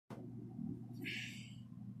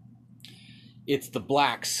It's the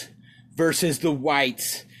blacks versus the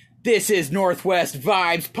whites. This is Northwest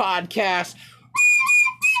Vibes Podcast.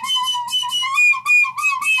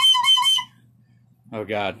 Oh,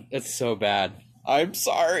 God. That's so bad. I'm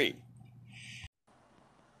sorry.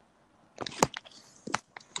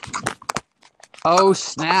 Oh,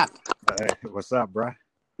 snap. Hey, what's up, bro?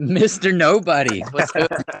 Mr. Nobody. What's good?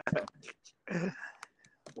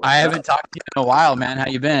 I haven't talked to you in a while, man. How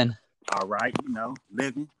you been? All right,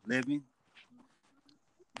 living.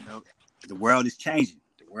 The world is changing.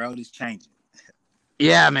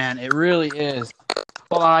 Yeah, man, it really is.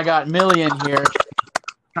 Hold on, I got Millie in here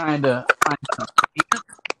trying to find something.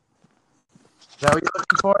 Is that what you're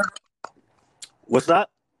looking for? What's up?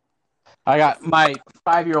 I got my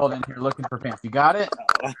 5-year-old in here looking for pants. You got it?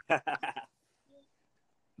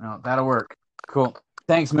 No, that'll work. Cool.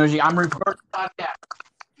 Thanks, Muji. I'm recording the podcast.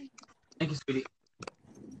 Thank you, sweetie.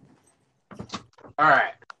 All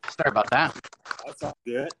right. Sorry about that. That's all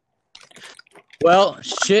good. Well,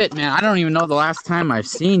 shit, man. I don't even know the last time I've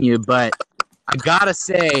seen you, but I gotta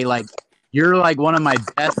say, you're one of my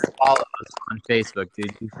best followers on Facebook,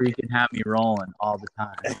 dude. You freaking have me rolling all the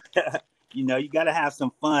time. You got to have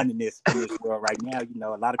some fun in this world right now.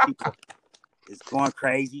 A lot of people is going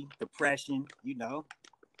crazy, depression,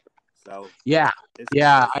 So yeah.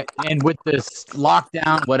 And with this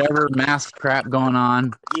lockdown, whatever mask crap going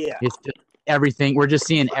on, it's just everything. We're just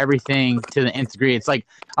seeing everything to the nth degree. It's like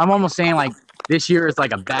I'm almost saying this year is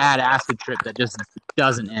like a bad acid trip that just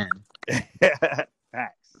doesn't end.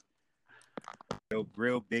 Facts.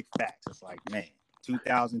 Real big facts. It's like, man,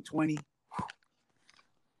 2020.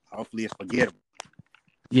 Hopefully it's forgettable.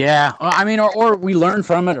 Yeah. Well, I mean, or we learn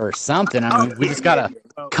from it or something. I mean, we just got to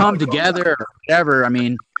come together or whatever. I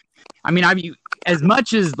mean, as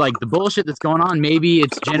much as the bullshit that's going on, maybe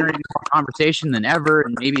it's generating more conversation than ever,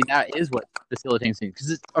 and maybe that is what facilitating change.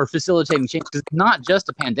 Because it's not just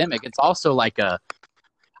a pandemic; it's also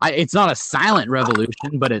it's not a silent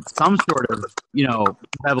revolution, but it's some sort of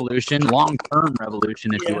revolution, long-term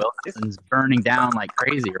revolution, if you will. It's burning down like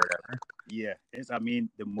crazy or whatever. Yeah,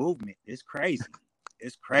 the movement is crazy.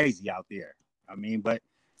 It's crazy out there. But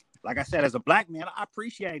like I said, as a black man, I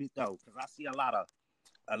appreciate it though, because I see a lot of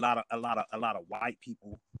white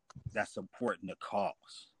people that's supporting the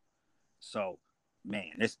cause. So,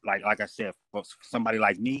 man, it's like I said, for somebody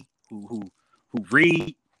like me who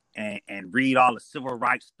read and read all the civil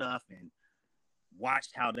rights stuff and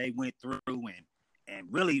watched how they went through and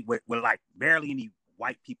really with barely any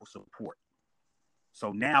white people support.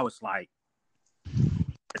 So now it's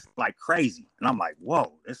crazy. And I'm like,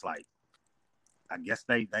 whoa, it's I guess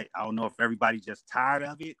they I don't know if everybody's just tired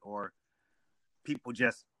of it or people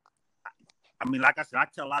just, like I said, I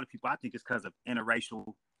tell a lot of people, I think it's because of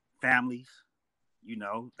interracial families. A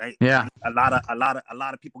lot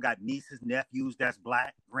of people got nieces, nephews that's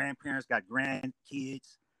black, grandparents got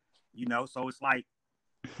grandkids, so it's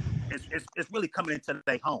it's really coming into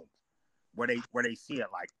their home where they see it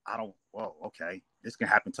okay, this can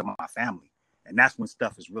happen to my family. And that's when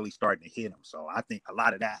stuff is really starting to hit them. So I think a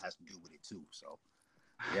lot of that has to do with it too. So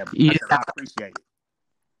I appreciate it.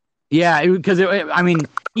 Yeah, because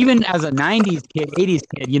even as a '90s kid, '80s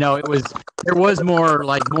kid, there was more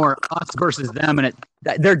us versus them, and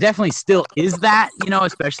there definitely still is that,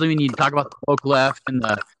 especially when you talk about the woke left and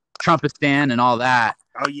the Trumpistan and all that.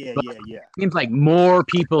 Oh yeah. It seems like more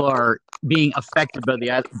people are being affected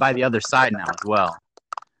by the other side now as well.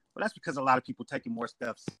 Well, that's because a lot of people taking more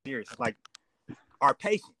stuff serious. It's like our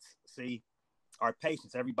patience. See, our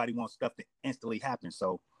patience. Everybody wants stuff to instantly happen,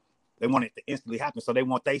 so they want it to instantly happen. So they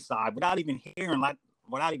want their side without even hearing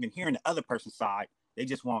the other person's side. They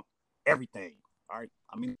just want everything. All right.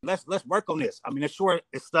 Let's work on this. It's sure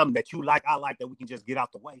it's something that you like, I like, that we can just get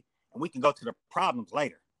out the way and we can go to the problems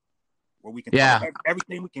later. Where we can talk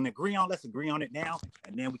everything we can agree on. Let's agree on it now,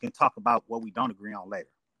 and then we can talk about what we don't agree on later.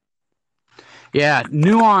 Yeah,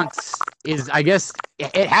 nuance is, I guess,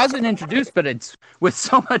 it has been introduced, but it's with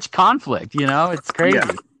so much conflict. It's crazy.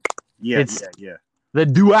 Yeah. The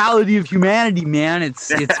duality of humanity, man. It's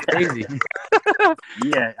crazy.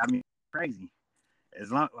 Yeah, crazy.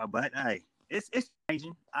 But hey, it's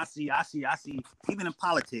changing. I see. Even in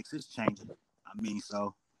politics, it's changing.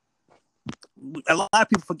 So a lot of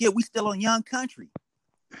people forget we still a young country.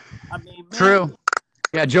 Man. True.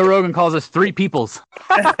 Yeah, Joe Rogan calls us three peoples.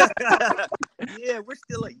 Yeah, we're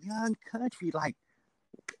still a young country.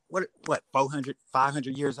 What 400,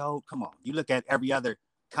 500 years old? Come on. You look at every other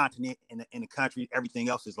continent in the country, everything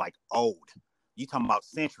else is old. You talking about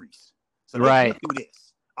centuries. So let's do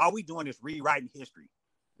this. All we doing is rewriting history.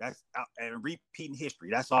 And repeating history.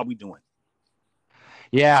 That's all we doing.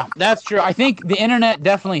 Yeah, that's true. I think the internet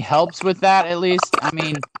definitely helps with that, at least. I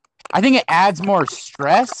mean, I think it adds more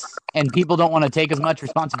stress and people don't want to take as much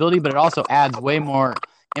responsibility, but it also adds way more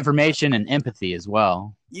information and empathy as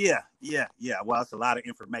well. Yeah. Well, it's a lot of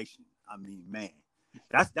information. I mean, man,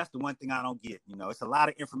 that's the one thing I don't get. You know, it's a lot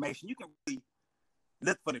of information. You can really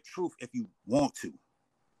look for the truth if you want to,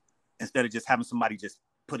 instead of just having somebody just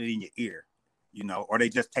put it in your ear, you know, or they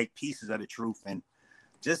just take pieces of the truth and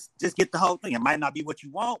just get the whole thing. It might not be what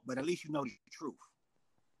you want, but at least you know the truth.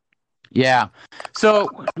 Yeah. So,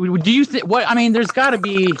 do you think what? I mean, there's got to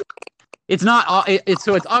be. It's not. It's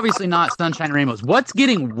so. It's obviously not sunshine and rainbows. What's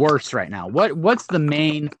getting worse right now? What's the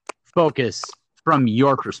main focus from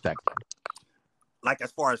your perspective? Like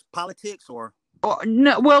as far as politics or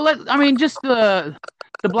No. Well, I mean, just the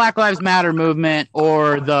Black Lives Matter movement,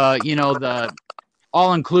 or the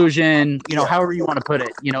all inclusion. However you want to put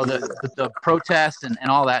it. The protests and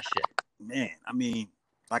all that shit. Man, I mean,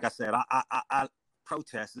 like I said, I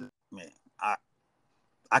protested. Man,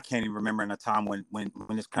 I can't even remember in a time when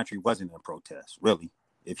this country wasn't in protest. Really,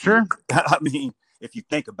 I mean, if you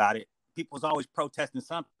think about it, people was always protesting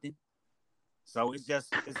something. So it's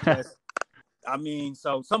just. I mean,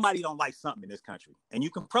 so somebody don't like something in this country, and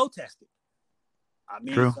you can protest it. I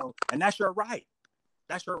mean, True. And that's your right.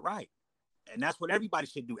 That's your right. And that's what everybody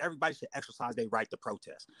should do. Everybody should exercise their right to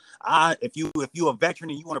protest. If you a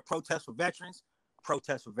veteran and you want to protest for veterans,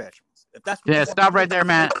 protest for veterans. If that's what stop right there,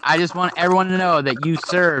 man. I just want everyone to know that you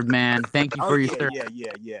served, man. Thank you for your service.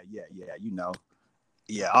 Yeah. You know,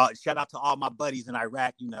 yeah. Shout out to all my buddies in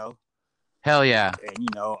Iraq. You know, hell yeah.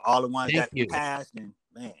 And all the ones that passed, and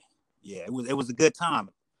man, yeah, it was a good time.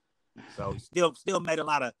 So still made a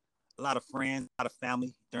lot of friends, a lot of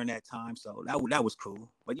family during that time. So that was cool.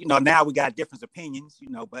 But now we got different opinions.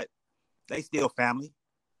 But they still family.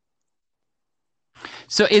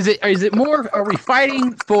 So is it more? Are we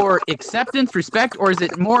fighting for acceptance, respect, or is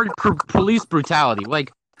it more police brutality?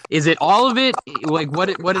 Like, is it all of it? Like, what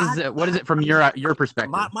is it from your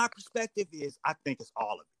perspective? My perspective is, I think it's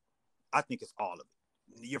all of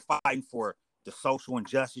it. You're fighting for the social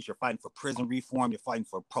injustice. You're fighting for prison reform. You're fighting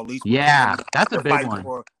for police. Yeah, that's a big one.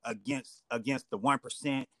 For against the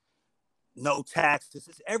 1%. No taxes.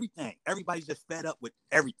 It's everything. Everybody's just fed up with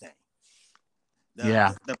everything.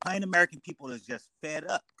 The plain American people is just fed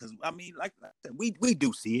up because I mean, like I said, we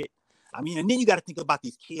do see it. I mean, and then you got to think about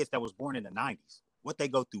these kids that was born in the 90s. What they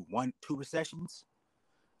go through, 1-2 recessions.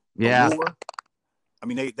 Yeah. War. I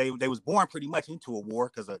mean, they was born pretty much into a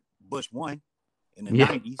war because Bush won in the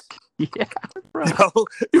 90s. Yeah, bro.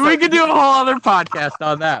 We could do a whole other podcast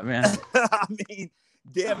on that, man. I mean,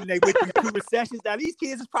 damn, and they went through 2 recessions. Now these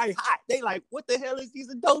kids is probably hot. They like, what the hell is these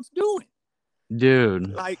adults doing?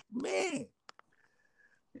 Dude. Like, man.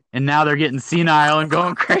 And now they're getting senile and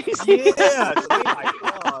going crazy. Yeah. So they like,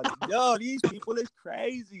 oh, no, these people is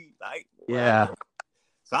crazy. Like, yeah. Wow.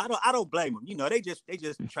 So I don't blame them. They just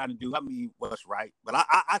trying to do, I mean, what's right. But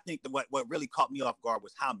I think that what really caught me off guard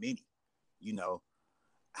was how many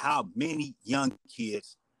young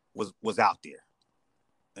kids was out there,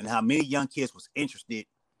 and how many young kids was interested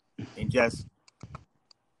in just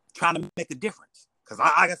trying to make a difference. Because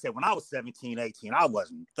like I said, when I was 17, 18, I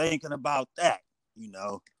wasn't thinking about that,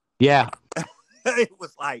 Yeah. It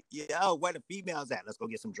was like, where the females at? Let's go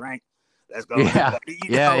get some drink. Let's go. Yeah.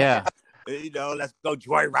 Yeah. Let's go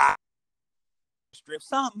joyride, strip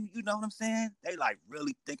something. You know what I'm saying? They like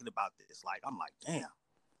really thinking about this. Like, I'm like, damn,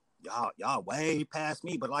 y'all way past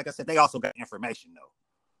me. But like I said, they also got information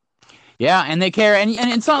though. Yeah, and they care, and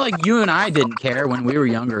it's not like you and I didn't care when we were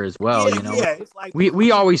younger as well. Yeah, it's like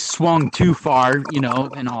we always swung too far,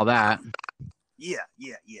 and all that. Yeah.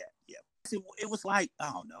 It was like,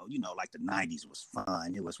 I don't know, like the 90s was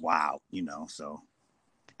fun. It was wild, so.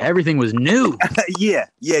 Everything was new. Yeah.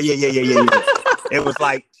 It was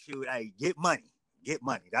like, shoot, hey, get money.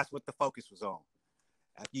 That's what the focus was on.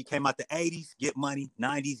 After you came out the 80s, get money.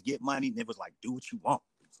 90s, get money. And it was like, do what you want.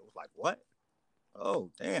 So it was like, what? Oh,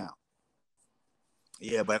 damn.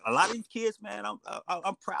 Yeah, but a lot of these kids, man,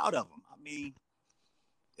 I'm proud of them. I mean,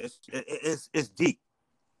 it's deep.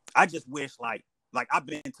 I just wish, like I've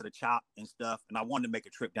been to the CHOP and stuff, and I wanted to make a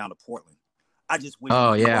trip down to Portland. I just wish.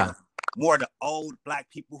 Oh yeah. More of the old Black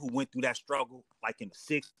people who went through that struggle, like in the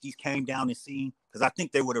 60s, came down and seen, because I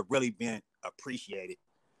think they would have really been appreciated,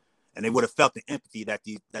 and they would have felt the empathy that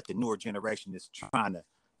the newer generation is trying to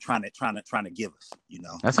give us.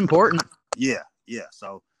 That's important. Yeah.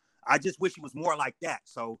 So I just wish it was more like that.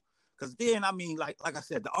 So, because then, I mean, like I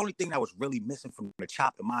said, the only thing that was really missing from the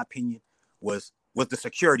CHOP, in my opinion, was the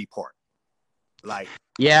security part. Like,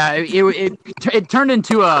 yeah, it turned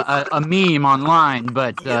into a meme online,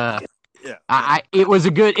 but Yeah. It was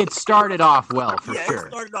a good. It started off well for sure.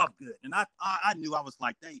 It started off good, and I knew I was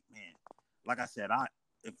like, hey man, like I said,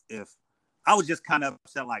 if I was just kind of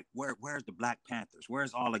upset, like where's the Black Panthers?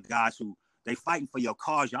 Where's all the guys who they fighting for your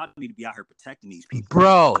cause? Y'all need to be out here protecting these people,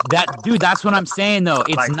 bro. That's what I'm saying though.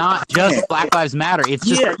 It's like, not just Black Lives Matter. It's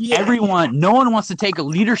just everyone. No one wants to take a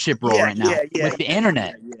leadership role right now with the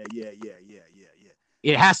internet. Yeah.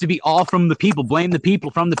 It has to be all from the people. Blame the people,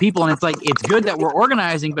 from the people, and it's like it's good that we're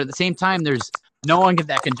organizing, but at the same time, there's no one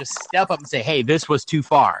that can just step up and say, "Hey, this was too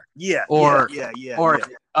far." Or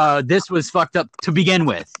this was fucked up to begin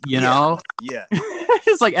with. You know? Yeah.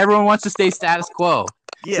 It's like everyone wants to stay status quo.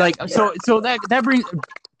 Yeah. Like so that brings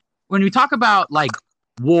when we talk about like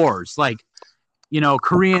wars, like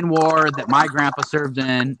Korean War that my grandpa served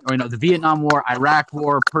in, or the Vietnam War, Iraq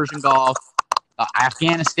War, Persian Gulf.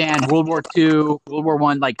 Afghanistan, World War II, World War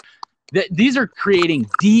I, like these are creating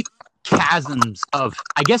deep chasms of,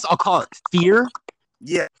 I guess I'll call it fear,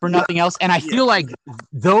 for nothing else. And I feel like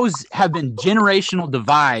those have been generational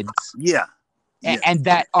divides, and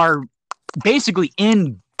that are basically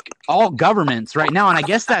in all governments right now. And I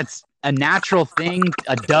guess that's a natural thing,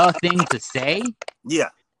 a duh thing to say. Yeah,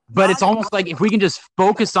 but it's almost like if we can just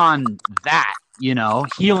focus on that,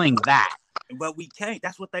 healing that. But we can't.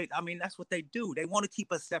 That's what they do. They want to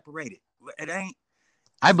keep us separated. It ain't.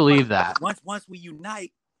 I believe that. Once we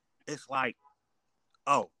unite, it's like,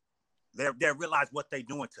 oh, they realize what they're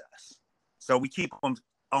doing to us. So we keep them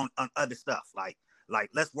on other stuff. Like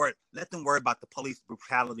let them worry about the police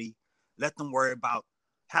brutality. Let them worry about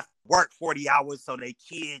have to work 40 hours so they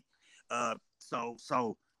kid. So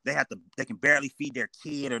they can barely feed their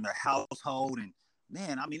kid or their household. And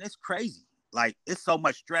man, I mean, it's crazy. Like it's so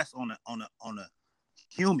much stress on a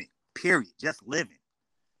human, period, just living,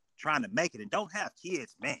 trying to make it and don't have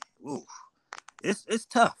kids, man. Ooh, it's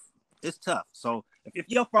tough. It's tough. So if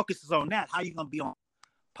your focus is on that, how you gonna be on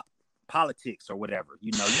politics or whatever?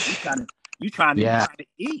 You trying to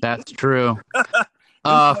eat. That's true.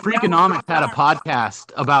 Freakonomics had a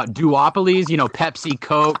podcast about duopolies, Pepsi,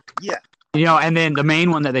 Coke. Yeah. And then the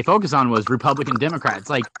main one that they focus on was Republican Democrats.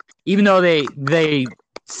 Like, even though they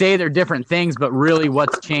say they're different things, but really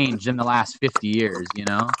what's changed in the last 50 years,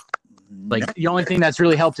 Like, the only thing that's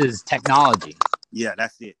really helped is technology. Yeah,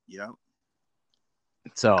 that's it,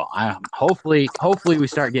 So hopefully we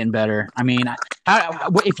start getting better. I mean,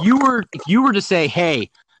 if you were to say, hey,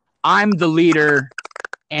 I'm the leader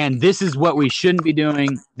and this is what we shouldn't be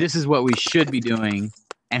doing, this is what we should be doing,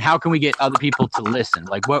 and how can we get other people to listen?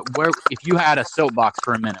 Like, where if you had a soapbox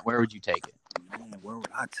for a minute, where would you take it? Man, where would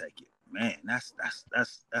I take it? Man, that's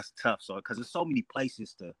tough. So, because there's so many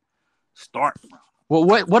places to start from. Well,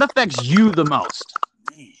 what affects you the most?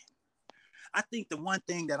 Man, I think the one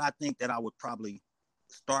thing that I would probably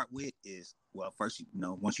start with is, well, first,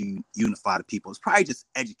 once you unify the people, it's probably just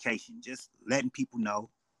education, just letting people know.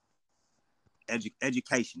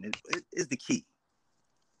 Education is the key.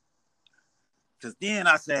 Because then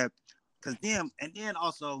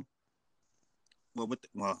also,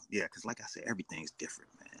 because like I said, everything's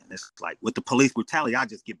different, man. It's like with the police brutality, I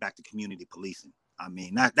just get back to community policing. I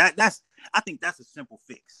mean, I think that's a simple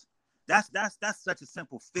fix. That's such a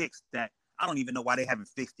simple fix that I don't even know why they haven't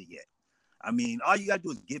fixed it yet. I mean, all you gotta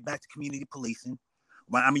do is get back to community policing.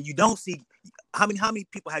 But I mean, you don't see how many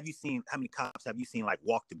people have you seen? How many cops have you seen like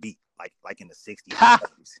walk the beat like in the 60s? And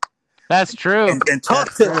 70s? That's true. And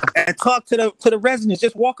talk to the residents.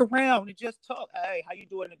 Just walk around and just talk. Hey, how you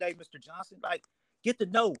doing today, Mr. Johnson? Like, get to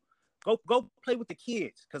know. Go play with the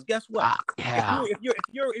kids. Because guess what?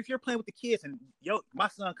 If you're playing with the kids and my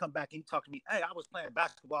son come back and he talk to me, hey, I was playing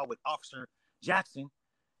basketball with Officer Jackson,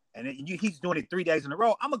 and he's doing it 3 days in a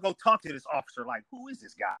row. I'm gonna go talk to this officer. Like, who is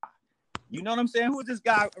this guy? You know what I'm saying? Who is this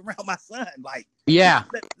guy around my son? Like, yeah.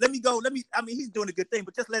 Let me go. I mean, he's doing a good thing,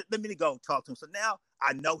 but just let me go talk to him. So now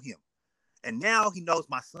I know him. And now he knows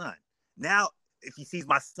my son. Now, if he sees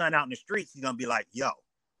my son out in the streets, he's going to be like, yo,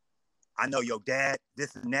 I know your dad,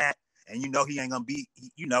 this and that. And he ain't going to be,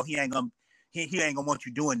 he ain't going to want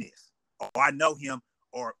you doing this. Or I know him.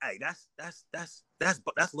 Or, hey, that's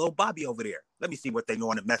little Bobby over there. Let me see what they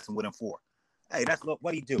going to messing with him for. Hey, that's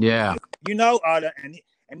what he do. Yeah.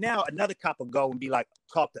 And now another cop will go and be like,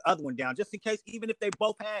 talk the other one down, just in case, even if the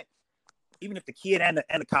kid and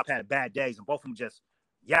the cop had bad days and both of them just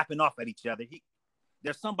yapping off at each other,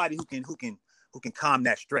 there's somebody who can calm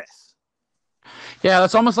that stress. Yeah,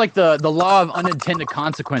 that's almost like the law of unintended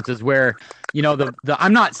consequences, where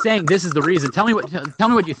I'm not saying this is the reason. Tell me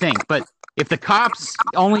what you think. But if the cops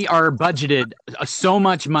only are budgeted so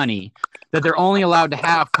much money that they're only allowed to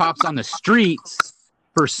have cops on the streets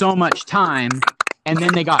for so much time, and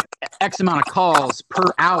then they got X amount of calls per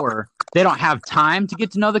hour, they don't have time to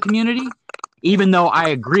get to know the community. Even though I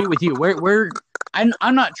agree with you,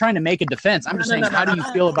 I'm not trying to make a defense. I'm just saying, how do you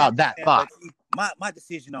feel about that thought? See, my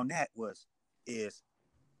decision on that is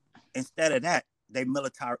instead of that, they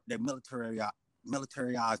militarized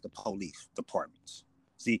the police departments.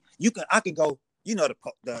 See, I can go, the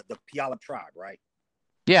Puyallup tribe, right?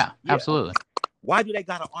 Yeah, absolutely. Why do they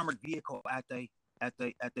got an armored vehicle at the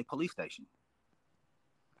police station?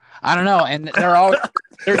 I don't know. And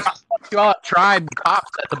there's tribe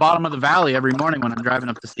cops at the bottom of the valley every morning when I'm driving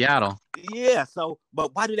up to Seattle. Yeah. So,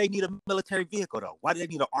 but why do they need a military vehicle though? Why do they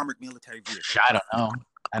need an armored military vehicle?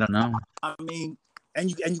 I don't know. I mean, and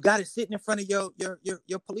you got it sitting in front of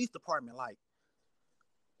your police department. Like,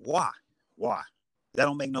 why? That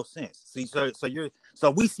don't make no sense. See,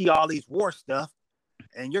 so we see all these war stuff,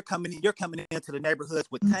 and you're coming into the neighborhoods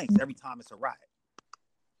with tanks every time it's a riot.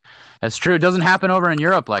 That's true. It doesn't happen over in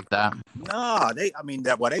Europe like that. No, they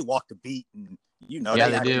walk the beat, and they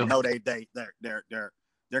do know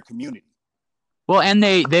their community. Well, and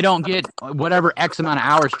they don't get whatever X amount of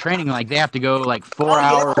hours training. Like they have to go like 4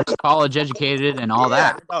 hours college educated and all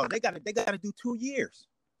that. Oh, they got to do 2 years.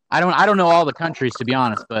 I don't know all the countries, to be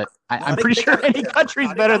honest, but I'm pretty sure any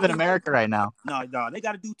country's better than America right now. No, they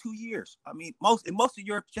got to do 2 years. I mean, most of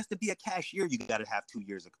Europe, just to be a cashier, you got to have 2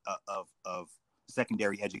 years of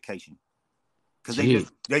secondary education, because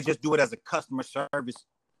they just do it as a customer service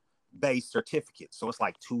based certificate. So it's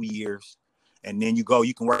like 2 years, and then you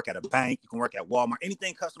can work at a bank, you can work at Walmart,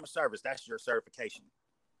 anything customer service. That's your certification.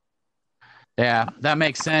 Yeah, that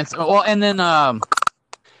makes sense. Well, and then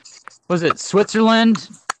was it Switzerland?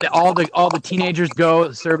 All the teenagers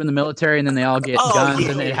go serve in the military, and then they all get guns,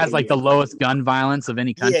 and it has the lowest gun violence of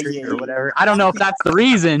any country or whatever. I don't know if that's the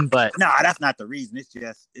reason, but no, that's not the reason. It's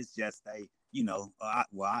just I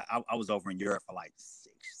was over in Europe for like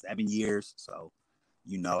 6-7 years, so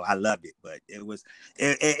I loved it, but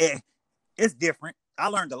it's different. I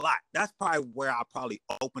learned a lot. That's probably where I probably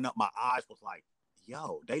opened up my eyes. Was like,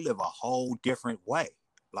 yo, they live a whole different way.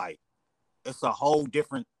 Like, it's a whole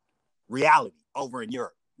different reality over in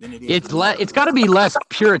Europe than it is. It's got to be less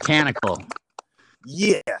puritanical.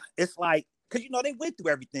 Yeah, it's like, because they went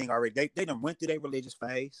through everything already. They done went through their religious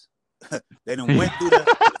phase. They done went through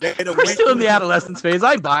We're still in the adolescence phase.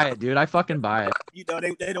 I buy it, dude. I fucking buy it. They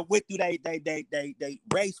done went through they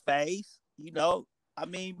race phase. I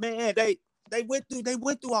mean, man, they went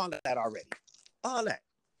through all of that already. All that.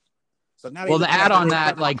 So now to add on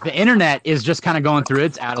that, like the internet is just kind of going through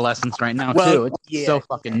its adolescence right now too. It's so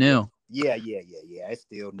fucking new. Yeah. It's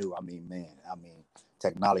still new. I mean, man.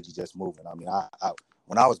 Technology just moving. I mean, I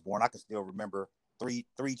when I was born, I can still remember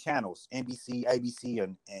three channels: NBC, ABC,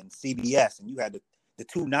 and CBS, and you had the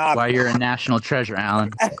two knobs. Why you're a national treasure,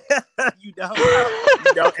 Alan. and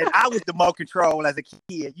I was the remote control as a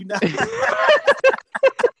kid. You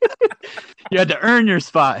had to earn your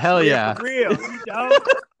spot. Hell yeah. For real.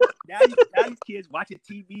 Now these kids watching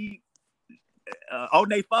TV on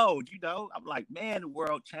their phones. I'm like, man, the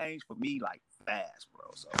world changed for me like fast, bro.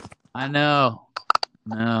 So I know.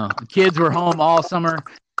 No, the kids were home all summer.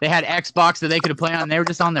 They had Xbox that they could play on. They were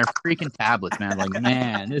just on their freaking tablets, man. Like,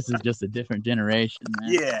 man, this is just a different generation,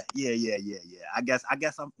 man. Yeah. I guess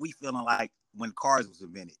we feeling like when cars was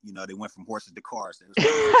invented. They went from horses to cars.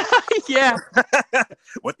 Yeah.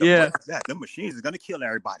 What the fuck is that? Them machines are gonna kill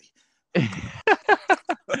everybody.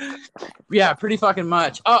 Yeah, pretty fucking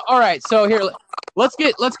much. All right, so here, let's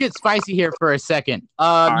get spicy here for a second.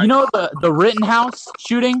 Right. The Rittenhouse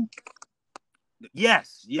shooting?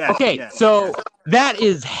 Yes. Okay, yes, so yes. That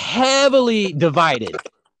is heavily divided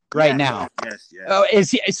right now. Yes.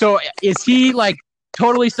 Is he like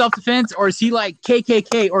totally self-defense, or is he like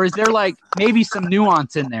KKK, or is there like maybe some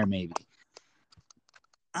nuance in there? Maybe.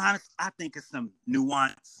 Honestly, I think it's some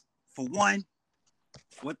nuance. For one,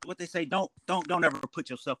 what they say, don't ever put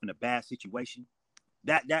yourself in a bad situation.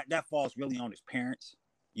 That falls really on his parents.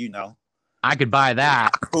 I could buy that.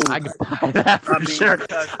 Ooh. I could buy that for sure.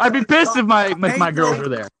 I'd be pissed if my girls were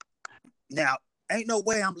there. Now, ain't no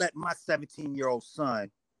way I'm letting my 17-year-old son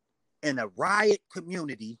in a riot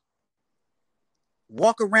community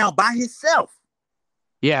walk around by himself.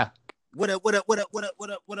 Yeah. With a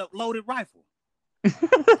loaded rifle.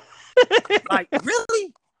 Like,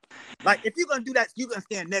 really? Like, if you're gonna do that, you're gonna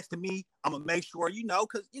stand next to me. I'm gonna make sure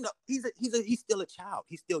because he's still a child.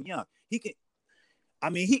 He's still young. He can. I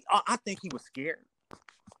mean, I think he was scared.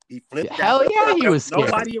 He flipped out. Hell yeah, he was scared.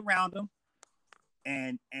 Nobody around him,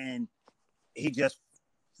 and he just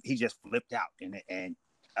flipped out, and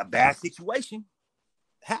a bad situation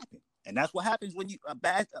happened, and that's what happens when you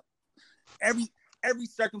every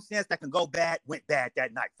circumstance that can go bad went bad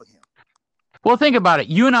that night for him. Well, think about it.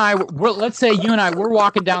 You and I, let's say you and I, we're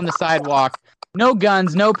walking down the sidewalk, no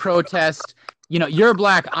guns, no protest. You know, you're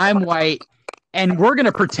black, I'm white, and we're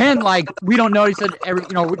gonna pretend like we don't notice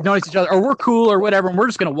each other, or we're cool or whatever, and we're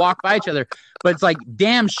just gonna walk by each other. But it's like,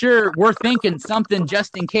 damn sure we're thinking something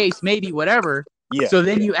just in case, maybe whatever. Yeah. So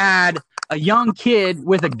then you add a young kid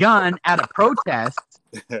with a gun at a protest,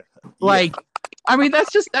 like. I mean,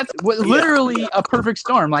 that's literally a perfect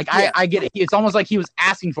storm. Like, I get it. It's almost like he was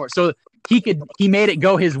asking for it. So he made it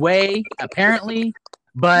go his way, apparently.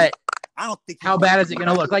 But I don't think how bad is it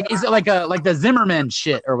gonna look? Like, is it like the Zimmerman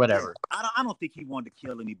shit or whatever? I don't think he wanted to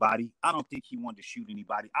kill anybody. I don't think he wanted to shoot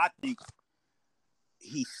anybody. I think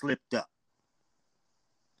he slipped up.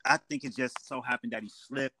 I think it just so happened that he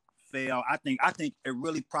slipped, fell. I think it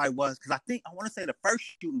really probably was, because I want to say the first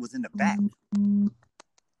shooting was in the back.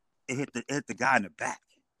 It hit the guy in the back.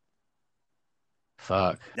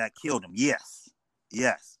 Fuck. That killed him. Yes.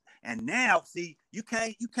 And now, see, you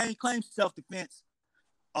can't claim self-defense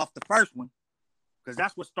off the first one, because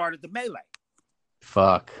that's what started the melee.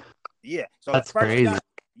 Fuck. Yeah. So that's crazy.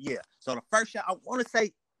 So the first shot, I want to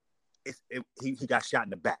say, he got shot in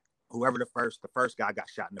the back. Whoever the first guy got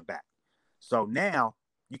shot in the back. So now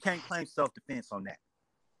you can't claim self-defense on that.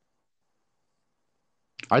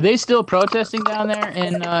 Are they still protesting down there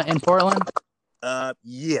in Portland?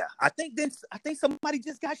 Yeah. I think somebody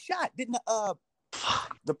just got shot. Didn't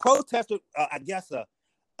the protester? I guess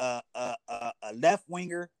a left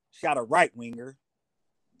winger shot a right winger,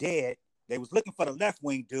 dead. They was looking for the left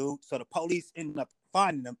wing dude, so the police ended up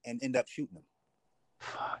finding him and ended up shooting him.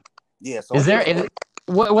 Yeah. So is there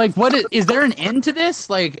an end to this?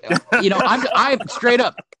 Like, you know, I'm straight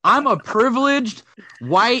up. I'm a privileged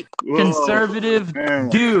white conservative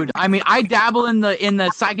dude. I mean, I dabble in the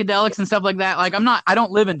psychedelics and stuff like that. Like, I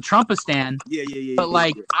don't live in Trumpistan. Yeah. But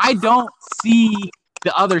like, I don't see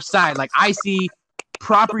the other side. Like, I see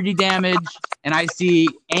property damage, and I see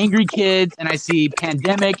angry kids, and I see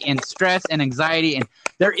pandemic and stress and anxiety, and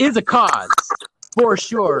there is a cause for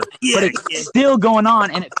sure. But it's still going on,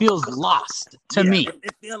 and it feels lost to me.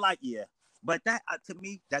 It feels like but that to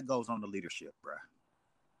me that goes on the leadership, bro.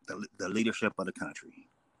 The leadership of the country.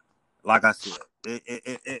 Like I said,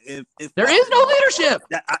 if there is no leadership.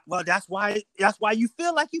 That's why you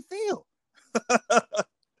feel like you feel.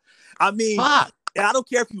 I mean, fuck. I don't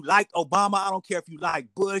care if you like Obama. I don't care if you like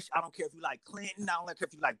Bush. I don't care if you like Clinton. I don't care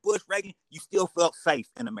if you like Bush, Reagan. You still felt safe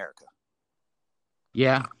in America.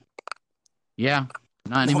 Yeah.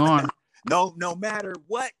 Not anymore. No matter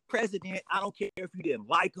what president. I don't care if you didn't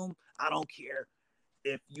like him. I don't care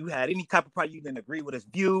if you had any type of problem, you didn't agree with his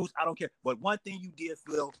views. I don't care. But one thing you did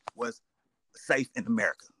feel was safe in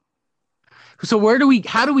America. So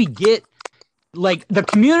how do we get, like, the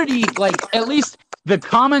community, like, at least the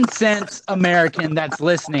common sense American that's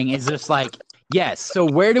listening is just like, yes. So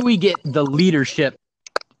where do we get the leadership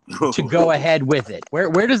to go ahead with it?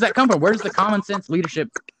 Where does that come from? Where does the common sense leadership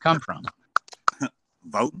come from?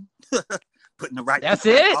 Voting. Putting the right. That's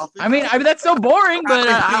it. I mean, that's so boring, but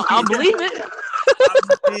I'll believe it.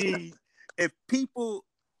 I mean, if people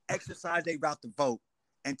exercise their right to vote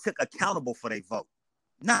and took accountable for their vote,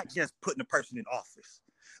 not just putting a person in office,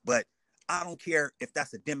 but I don't care if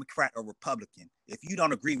that's a Democrat or Republican. If you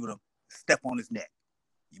don't agree with them, step on his neck.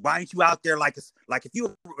 Why ain't you out there like if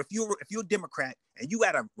you're a Democrat and you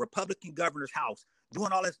at a Republican governor's house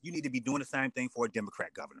doing all this, you need to be doing the same thing for a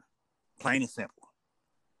Democrat governor. Plain and simple.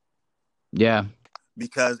 Yeah.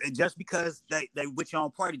 Because they with your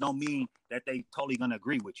own party don't mean that they totally gonna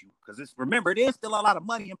agree with you. Because remember, there's still a lot of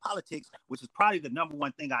money in politics, which is probably the number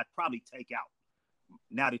one thing I'd probably take out.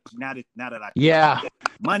 Now that I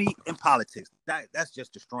money in politics, that's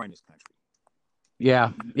just destroying this country.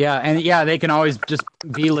 Yeah, and they can always just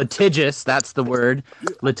be litigious. That's the word,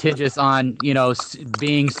 litigious on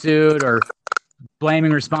being sued or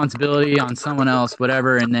blaming responsibility on someone else,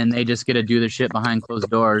 whatever, and then they just get to do their shit behind closed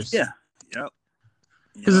doors. Yeah. Yep.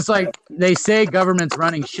 Because it's like they say government's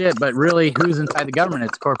running shit, but really, who's inside the government?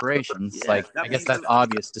 It's corporations. Yeah, like, I guess that's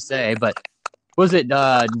obvious to say, but was it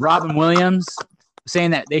Robin Williams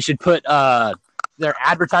saying that they should put their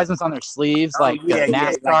advertisements on their sleeves, like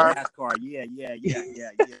NASCAR? NASCAR. Yeah.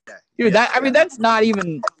 Dude, that's not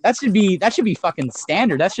even. That should be fucking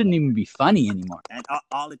standard. That shouldn't even be funny anymore. And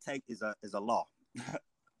all it takes is a law.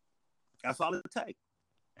 That's all it takes.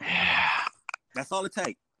 That's all it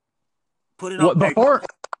takes. Put it on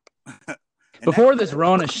before this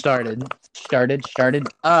Rona started.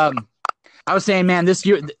 I was saying, man,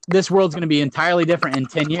 this world's gonna be entirely different in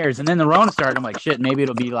 10 years, and then the Rona started. I'm like, shit, maybe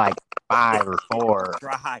it'll be like 5 or 4.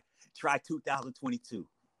 Try 2022.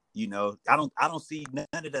 You know, I don't see none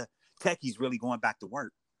of the techies really going back to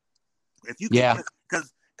work. If you Yeah. can,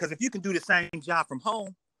 because if you can do the same job from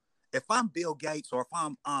home, if I'm Bill Gates or if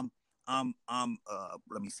I'm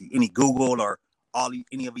let me see, any Google or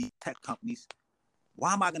any of these tech companies,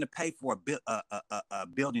 why am I going to pay for a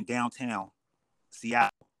building downtown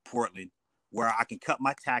Seattle, Portland, where I can cut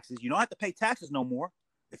my taxes? You don't have to pay taxes no more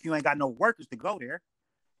if you ain't got no workers to go there.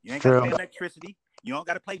 You ain't got to pay electricity. You don't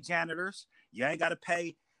got to pay janitors. You ain't got to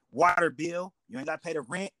pay water bill. You ain't got to pay the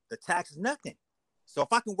rent, the taxes, nothing. So if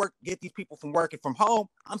I can get these people from working from home,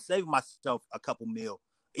 I'm saving myself a couple mil,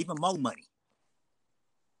 even more money.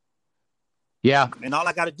 Yeah. And all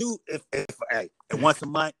I got to do, if once a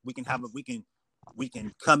month we can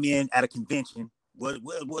come in at a convention. We'll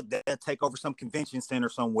take over some convention center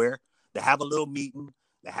somewhere to have a little meeting,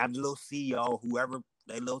 to have the little CEO, whoever,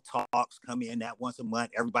 they little talks, come in that once a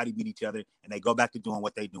month. Everybody meet each other, and they go back to doing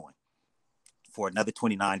what they're doing for another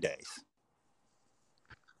 29 days.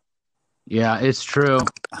 Yeah, it's true.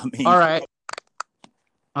 I mean, all right.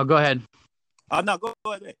 Oh, go ahead. Oh no, go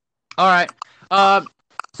ahead. All right.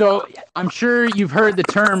 So I'm sure you've heard the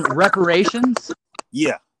term reparations.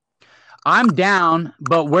 Yeah. I'm down,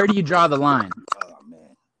 but where do you draw the line? Oh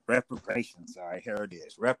man, reparations. All right, here it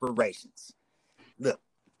is. Reparations. Look,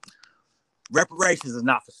 reparations is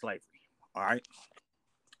not for slavery. All right,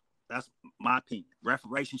 that's my opinion.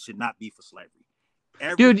 Reparations should not be for slavery.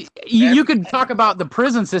 Dude, you could talk about the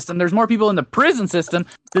prison system. There's more people in the prison system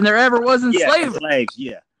than there ever was in slavery. Slaves,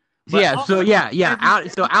 yeah. But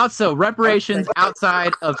so reparations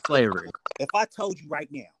outside of slavery. If I told you right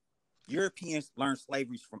now, Europeans learned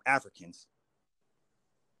slavery from Africans,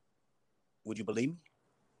 would you believe me?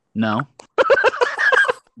 No.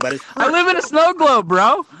 But it's true. I live in a snow globe,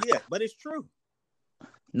 bro. Yeah, but it's true.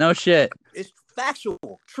 No shit. It's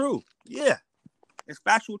factual, true. Yeah, it's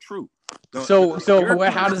factual, true. So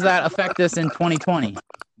how does that affect us in 2020?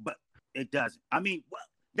 But it doesn't. I mean,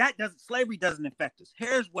 slavery doesn't affect us.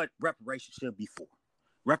 Here's what reparations should be for.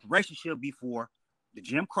 Reparations should be for the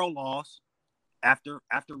Jim Crow laws after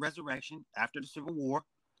resurrection, after the Civil War.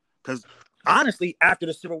 Because honestly, after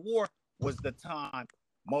the Civil War was the time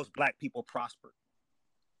most black people prospered.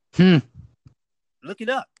 Look it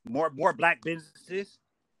up. More black businesses.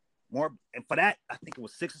 And for that, I think it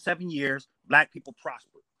was 6 or 7 years, black people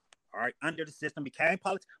prospered. All right, under the system became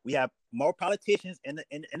politics. We have more politicians in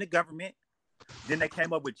the government. Then they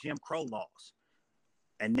came up with Jim Crow laws,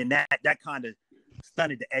 and then that kind of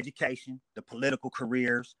stunted the education, the political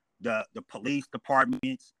careers, the police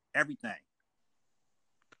departments, everything.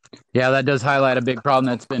 Yeah, that does highlight a big problem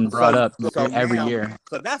that's been brought up every year.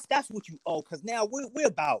 So that's what you owe, because now we're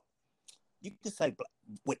about, you can say,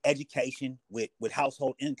 with education, with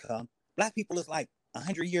household income, black people is like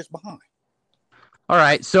 100 years behind. All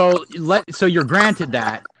right, so you're granted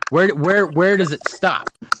that. Where does it stop?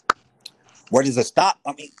 Where does it stop?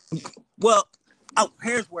 I mean, well,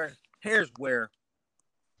 here's where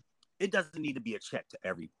it doesn't need to be a check to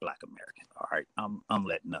every black American. All right, I'm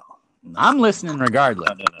letting know. No. I'm listening regardless.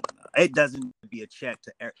 No. It doesn't be a check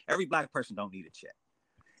to every black person. Don't need a check.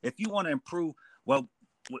 If you want to improve, well,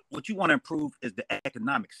 what you want to improve is the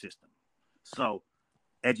economic system. So,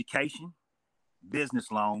 education,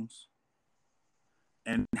 business loans,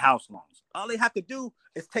 and house loans. All they have to do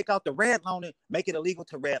is take out the red loan and make it illegal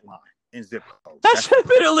to redline in zip codes. That should have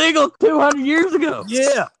been illegal 200 years ago.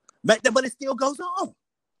 Yeah, but it still goes on.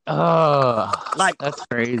 Oh, like that's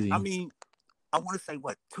crazy. I mean, I want to say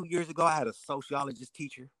 2 years ago, I had a sociologist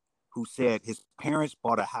teacher who said his parents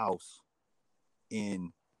bought a house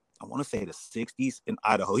in, I want to say, the 60s in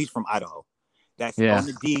Idaho. He's from Idaho. That's on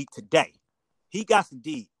the deed today. He got the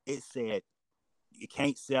deed. It said, you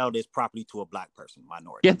can't sell this property to a black person,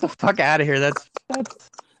 minority. Get the fuck out of here. That's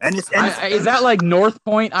and is that like North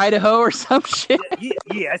Point, Idaho, or some shit?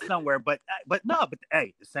 Yeah, it's somewhere. But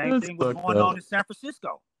hey, the same thing was going on in San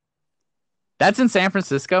Francisco. That's in San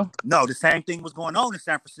Francisco? No, the same thing was going on in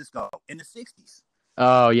San Francisco in the 60s.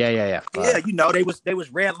 Oh, yeah. Yeah, you know, they was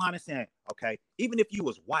redlining saying, okay, even if you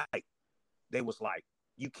was white, they was like,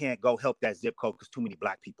 you can't go help that zip code because too many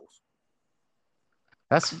black peoples.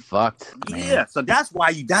 That's fucked. Man. Yeah, so that's why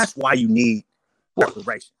you need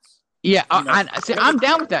reparations. Yeah, I'm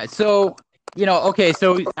down with that. So, okay,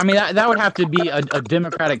 so I mean that would have to be a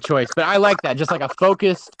democratic choice, but I like that. Just like a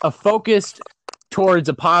focused towards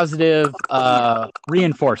a positive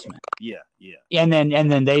reinforcement. Yeah. And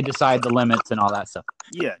then they decide the limits and all that stuff.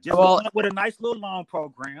 Yeah, just with a nice little loan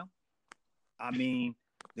program. I mean,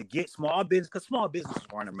 to get small business, because small businesses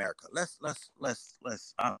run America. Let's I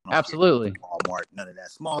don't know. Absolutely. Walmart, none of that.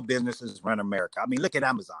 Small businesses run America. I mean, look at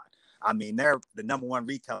Amazon. I mean, they're the number one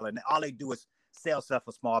retailer, and all they do is sell stuff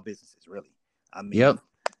for small businesses, really. I mean, Yep.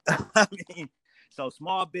 I mean, so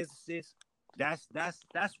small businesses, that's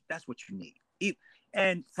what you need.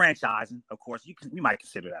 And franchising, of course, you might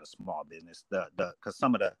consider that a small business. Because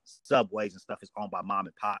some of the subways and stuff is owned by mom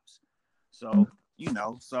and pops. So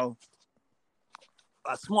so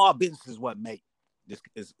a small business is what make this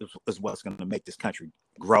is what's going to make this country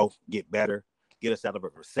grow, get better, get us out of a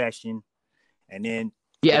recession, and then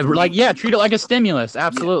treat it like a stimulus.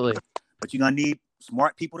 Absolutely. Yeah, but you're gonna need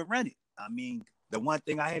smart people to run it. I mean, the one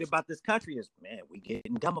thing I hate about this country is, man, we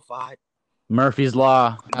getting dumbified. Murphy's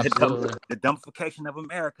Law. Absolutely. The dumbification of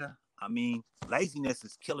America. I mean, laziness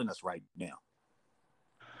is killing us right now.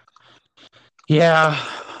 Yeah,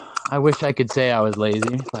 I wish I could say I was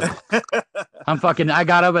lazy. But I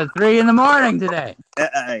got up at 3 a.m. today.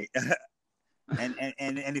 And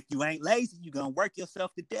if you ain't lazy, you're gonna work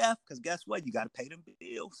yourself to death, because guess what? You gotta pay them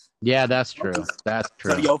bills. Yeah, that's true. That's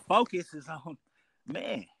true. So your focus is on,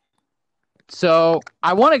 man. So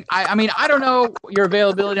I don't know your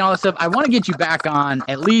availability and all this stuff. I want to get you back on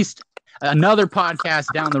at least another podcast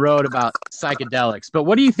down the road about psychedelics. But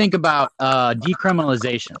what do you think about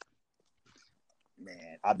decriminalization?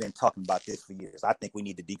 Man, I've been talking about this for years. I think we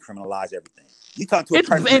need to decriminalize everything. You talk to a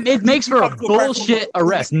person. It makes for a bullshit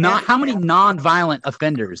arrest. Not how many non-violent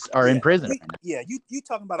offenders are in prison. You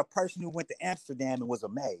talking about a person who went to Amsterdam and was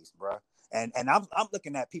amazed, bro. And I'm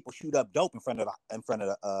looking at people shoot up dope in front of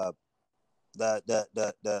the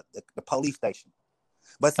police station.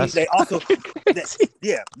 But see, they also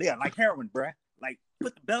like heroin, bro. Like,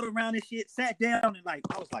 put the belt around and shit, sat down, and I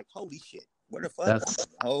was like, holy shit, where the fuck?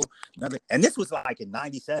 And this was like in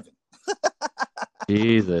 97.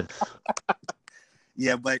 Jesus.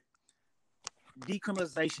 Yeah, but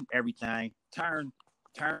decriminalization, everything. Turn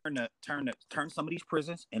some of these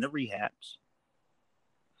prisons into rehabs.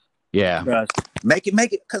 Yeah. Make it,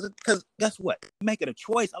 because guess what? Make it a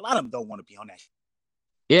choice. A lot of them don't want to be on that shit.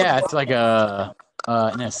 Yeah, it's like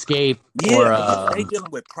an escape, or they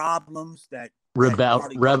dealing with problems that rebel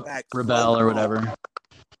or whatever.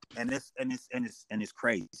 And it's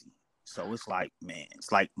crazy. So it's like, man,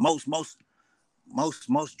 it's like most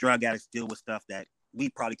drug addicts deal with stuff that we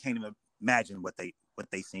probably can't even imagine what they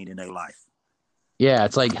seen in their life. Yeah,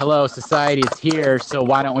 it's like, hello, society, it's here, so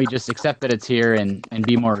why don't we just accept that it's here and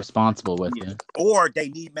be more responsible with it? Or they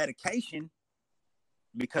need medication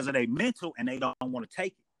because of their mental and they don't want to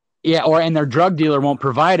take it. Yeah, and their drug dealer won't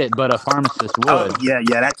provide it, but a pharmacist would. Oh, yeah,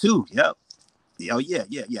 that too. Yep. Oh, yeah.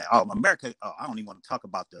 Oh, America. Oh, I don't even want to talk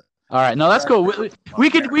about the. All right, no, that's cool. We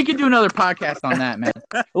could do another podcast on that, man.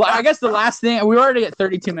 Well, I guess the last thing, we already at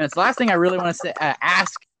 32 minutes. The last thing I really want to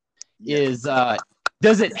ask is,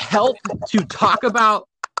 does it help to talk about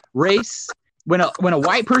race when a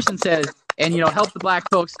white person says, and help the black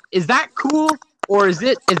folks? Is that cool, or is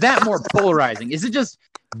that more polarizing? Is it just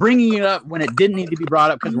bringing it up when it didn't need to be brought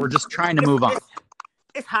up because we're just trying to move on?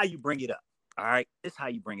 It's how you bring it up. All right, it's how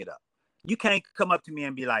you bring it up. You can't come up to me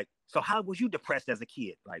and be like, so how was you depressed as a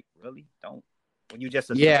kid? Like, really? Don't. When you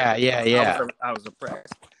just yeah. I was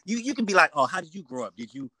depressed. You can be like, oh, how did you grow up?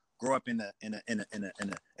 Did you grow up in a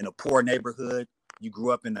poor neighborhood? You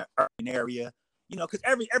grew up in an urban area? Because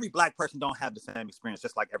every black person don't have the same experience,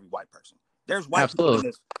 just like every white person. There's white people in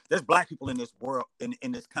this. There's black people in this world,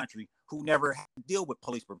 in this country, who never had to deal with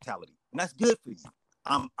police brutality, and that's good for you.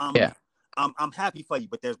 I'm happy for you,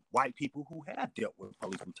 but there's white people who have dealt with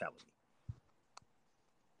police brutality.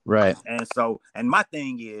 Right. And my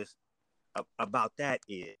thing is about that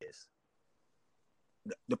is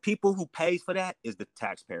the people who pays for that is the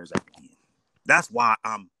taxpayers at the end. That's why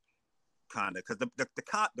I'm kind of, because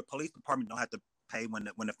the police department don't have to pay when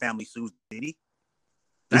the family sues Diddy.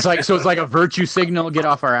 It's like a virtue signal. Get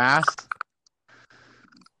off our ass.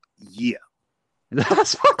 Yeah.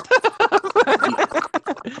 That's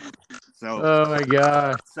So. Oh my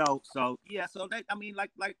god. So yeah. So they, I mean, like.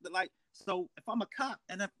 So if I'm a cop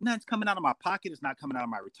and if nothing's coming out of my pocket, it's not coming out of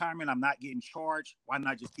my retirement, I'm not getting charged, why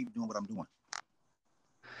not just keep doing what I'm doing?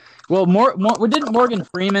 Well, didn't Morgan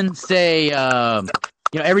Freeman say,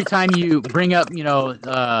 every time you bring up,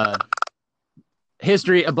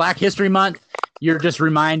 Black History Month, you're just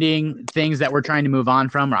reminding things that we're trying to move on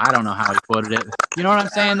from, or I don't know how he quoted it. You know what I'm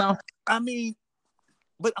saying, though? I mean,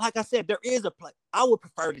 but like I said, there is a place. I would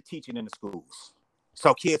prefer to teach it in the schools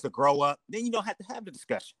so kids will grow up. Then you don't have to have the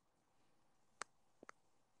discussion.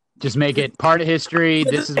 Just make it part of history.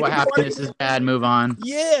 This is what happened. This is bad. Move on.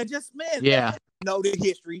 Yeah, just, man. Yeah. Know the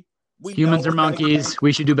history. Humans are monkeys.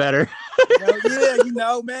 We should do better.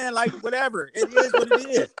 Man, like, whatever. It is what it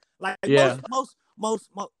is. Like, most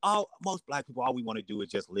black people, all we want to do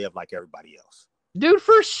is just live like everybody else. Dude,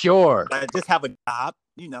 for sure. Just have a job,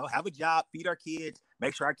 have a job, feed our kids,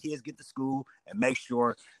 make sure our kids get to school, and make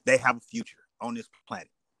sure they have a future on this planet.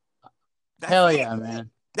 Hell yeah, man.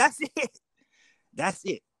 That's it. That's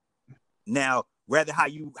it. Now, whether how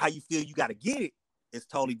you feel you got to get it, it's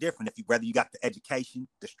totally different. Whether you got the education,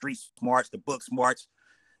 the street smarts, the book smarts,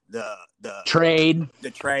 the trade,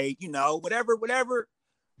 whatever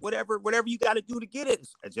you got to do to get it.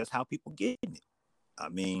 It's just how people get it. I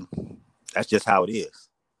mean, that's just how it is.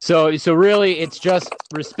 So really, it's just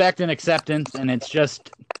respect and acceptance, and it's just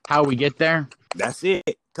how we get there. That's it.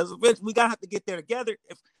 Because we gotta have to get there together.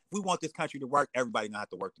 If we want this country to work, everybody gonna have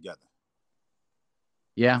to work together.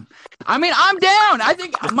 Yeah, I mean, I'm down. I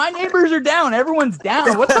think my neighbors are down. Everyone's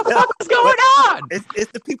down. What the fuck is going on?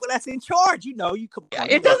 It's the people that's in charge. You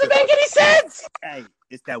it doesn't make any sense. Hey,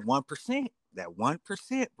 it's that 1%. That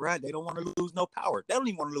 1%, bro. They don't want to lose no power. They don't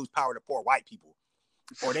even want to lose power to poor white people.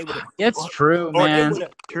 Or they would have. It's true, man.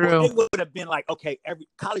 True. They would have been like, okay,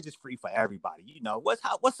 college is free for everybody.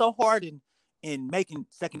 What's so hard in making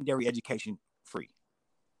secondary education free?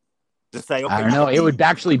 To say, okay, I don't know. It would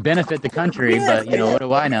actually benefit the country, but what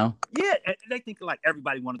do I know? Yeah, and they think like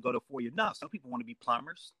everybody want to go to 4 year. No, some people want to be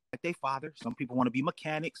plumbers, like their father. Some people want to be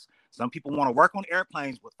mechanics. Some people want to work on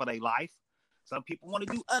airplanes for their life. Some people want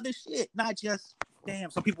to do other shit, not just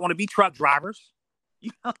Some people want to be truck drivers.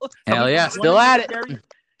 Hell yeah, still at it.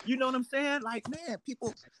 You know what I'm saying? Like, man,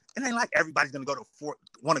 people. It ain't like everybody's gonna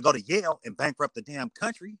want to go to Yale and bankrupt the damn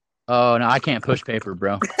country. Oh no, I can't push paper,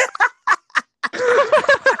 bro.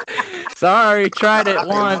 Sorry, tried it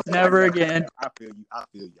once, never again. I feel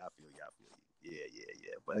you. Yeah.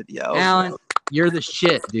 But Alan, you're the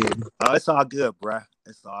shit, dude. Oh, it's all good, bro.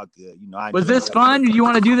 It's all good. Was this fun? Do you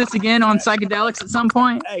want to do this again on psychedelics at some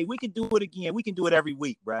point? Hey, we can do it again. We can do it every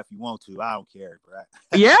week, bro. If you want to, I don't care, bro.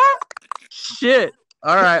 Yeah. Shit.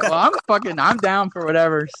 All right. Well, I'm down for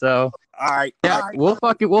whatever. So. All right. Yeah. All right.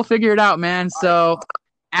 We'll figure it out, man. So,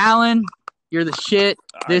 Alan, you're the shit.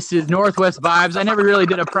 This is Northwest Vibes. I never really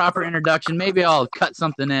did a proper introduction. Maybe I'll cut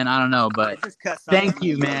something in. I don't know, but thank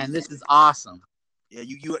you, man. This is awesome. Yeah,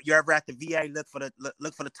 you ever at the VA look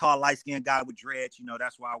for the tall light skinned guy with dreads?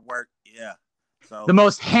 That's where I work. Yeah. So the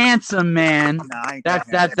most handsome man.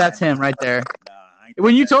 That's him right there.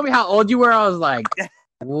 When you told me how old you were, I was like,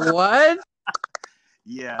 what?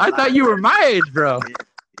 Yeah. I thought you were my age, bro.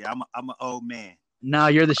 Yeah, I'm an old man. No,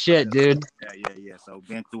 you're the shit, dude. Yeah. So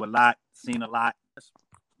been through a lot, seen a lot. Just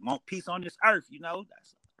want peace on this earth,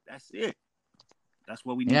 That's it. That's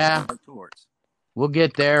what we need to work towards. We'll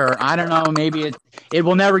get there, or I don't know. Maybe it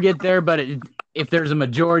will never get there, but if there's a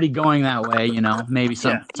majority going that way, maybe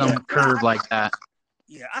some curve like that.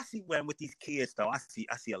 Yeah, I see when with these kids though. I see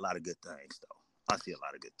a lot of good things though. Like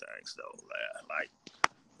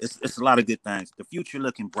it's a lot of good things. The future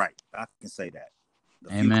looking bright. I can say that.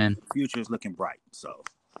 Amen. The future is looking bright. So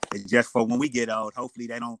it's just for when we get old. Hopefully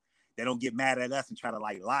they don't get mad at us and try to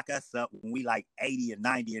like lock us up when we like 80 and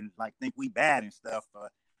 90 and like think we bad and stuff.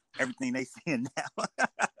 Everything they seeing now.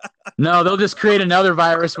 No, they'll just create another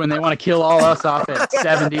virus when they want to kill all us off at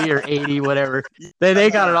 70 or 80, whatever. They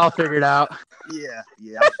got it all figured out. Yeah,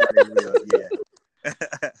 I'm sure they will. Yeah.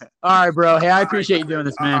 All right, bro. Hey, I appreciate you doing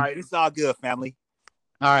this, man. All right, it's all good, family.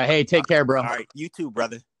 All right, hey, take care, bro. All right, you too,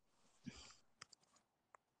 brother.